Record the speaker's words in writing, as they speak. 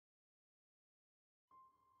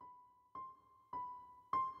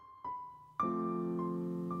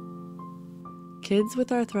Kids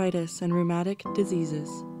with arthritis and rheumatic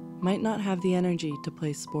diseases might not have the energy to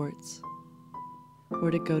play sports,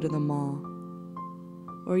 or to go to the mall,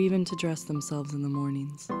 or even to dress themselves in the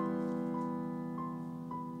mornings.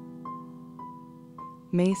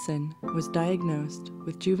 Mason was diagnosed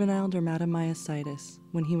with juvenile dermatomyositis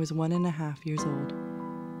when he was 1.5 years old.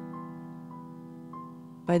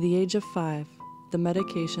 By the age of 5, the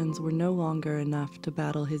medications were no longer enough to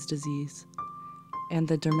battle his disease, and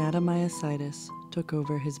the dermatomyositis took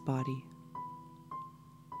over his body.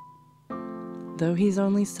 Though he's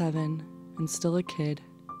only 7 and still a kid,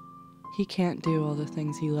 he can't do all the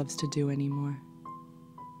things he loves to do anymore.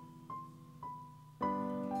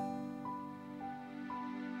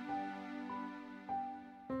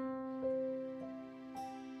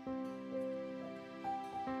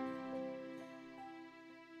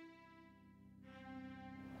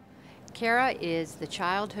 CARRA is the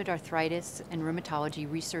Childhood Arthritis and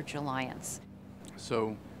Rheumatology Research Alliance.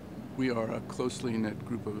 So we are a closely knit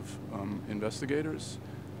group of investigators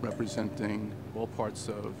representing all parts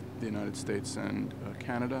of the United States and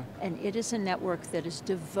Canada. And it is a network that is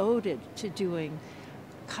devoted to doing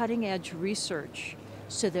cutting-edge research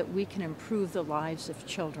so that we can improve the lives of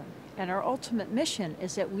children. And our ultimate mission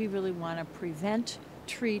is that we really want to prevent,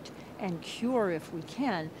 treat, and cure, if we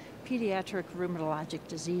can, pediatric rheumatologic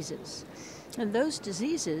diseases. And those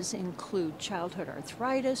diseases include childhood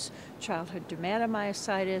arthritis, childhood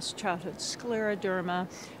dermatomyositis, childhood scleroderma,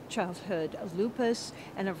 childhood lupus,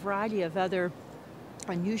 and a variety of other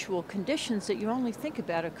unusual conditions that you only think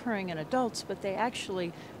about occurring in adults, but they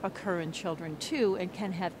actually occur in children too and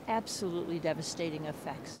can have absolutely devastating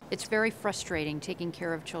effects. It's very frustrating taking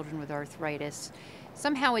care of children with arthritis.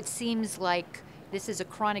 Somehow it seems like this is a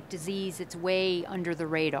chronic disease, it's way under the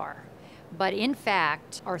radar. But in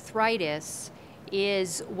fact, arthritis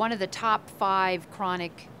is one of the top 5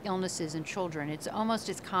 chronic illnesses in children. It's almost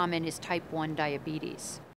as common as type 1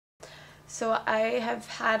 diabetes. So I have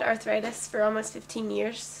had arthritis for almost 15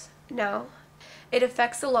 years now. It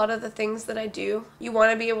affects a lot of the things that I do. You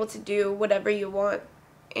want to be able to do whatever you want.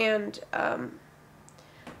 And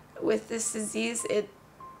with this disease, it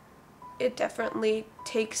definitely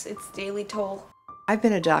takes its daily toll. I've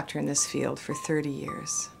been a doctor in this field for 30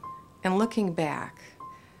 years, and looking back,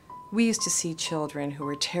 we used to see children who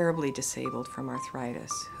were terribly disabled from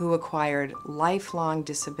arthritis, who acquired lifelong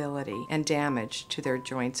disability and damage to their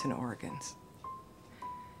joints and organs.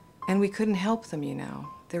 And we couldn't help them, you know.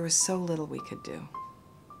 There was so little we could do.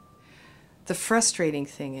 The frustrating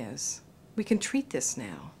thing is, we can treat this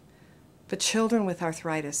now, but children with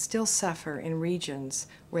arthritis still suffer in regions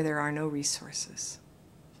where there are no resources.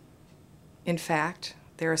 In fact,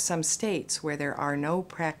 there are some states where there are no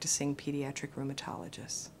practicing pediatric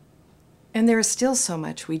rheumatologists. And there is still so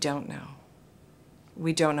much we don't know.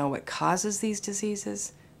 We don't know what causes these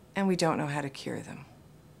diseases, and we don't know how to cure them.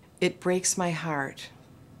 It breaks my heart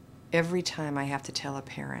every time I have to tell a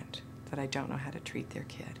parent that I don't know how to treat their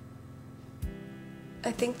kid.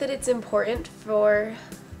 I think that it's important for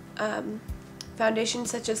foundations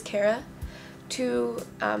such as CARRA to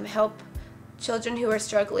help children who are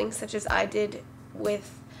struggling, such as I did,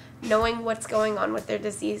 with knowing what's going on with their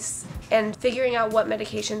disease and figuring out what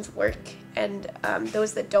medications work and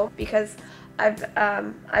those that don't, because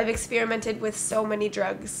I've experimented with so many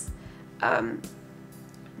drugs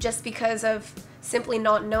just because of simply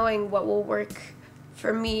not knowing what will work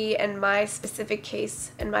for me and my specific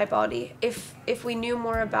case and my body. If we knew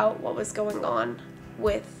more about what was going on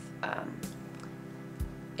with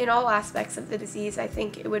in all aspects of the disease, I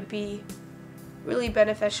think it would be really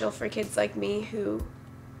beneficial for kids like me who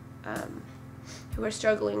are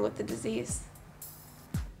struggling with the disease.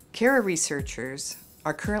 CARRA researchers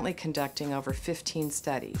are currently conducting over 15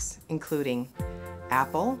 studies, including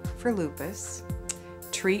APPLE for lupus,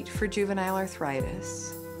 TREAT for juvenile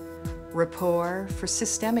arthritis, RAPPORT for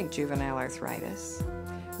systemic juvenile arthritis,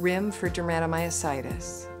 RIM for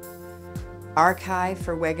dermatomyositis, ARCHIVE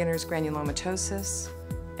for Wegener's granulomatosis,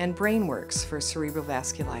 and BrainWorks for cerebral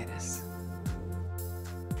vasculitis.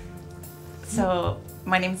 So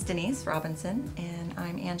my name's Denise Robinson, and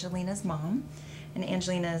I'm Angelina's mom. And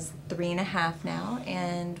Angelina's 3.5 now,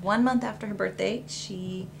 and 1 month after her birthday,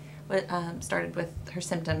 she started with her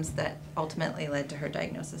symptoms that ultimately led to her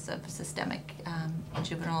diagnosis of systemic and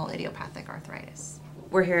juvenile idiopathic arthritis.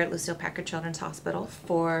 We're here at Lucille Packard Children's Hospital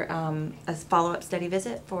for a follow-up study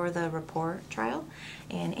visit for the RAPPORT trial,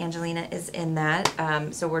 and Angelina is in that.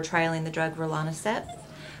 So we're trialing the drug rilonacept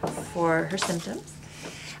for her symptoms.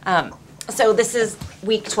 So this is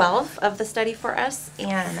week 12 of the study for us,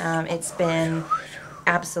 and it's been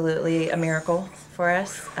absolutely a miracle for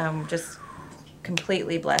us. Just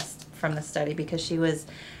completely blessed from the study because she was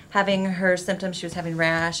having her symptoms. She was having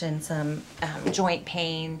rash and some joint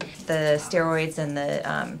pain. The steroids and the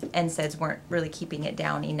NSAIDs weren't really keeping it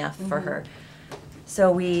down enough for her.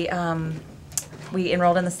 So we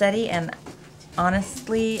enrolled in the study, and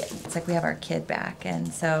honestly, it's like we have our kid back.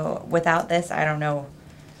 And so without this, I don't know.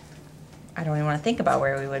 I don't even want to think about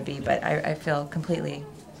where we would be, but I feel completely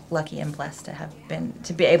lucky and blessed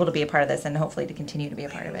to be able to be a part of this and hopefully to continue to be a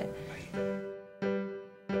part of it.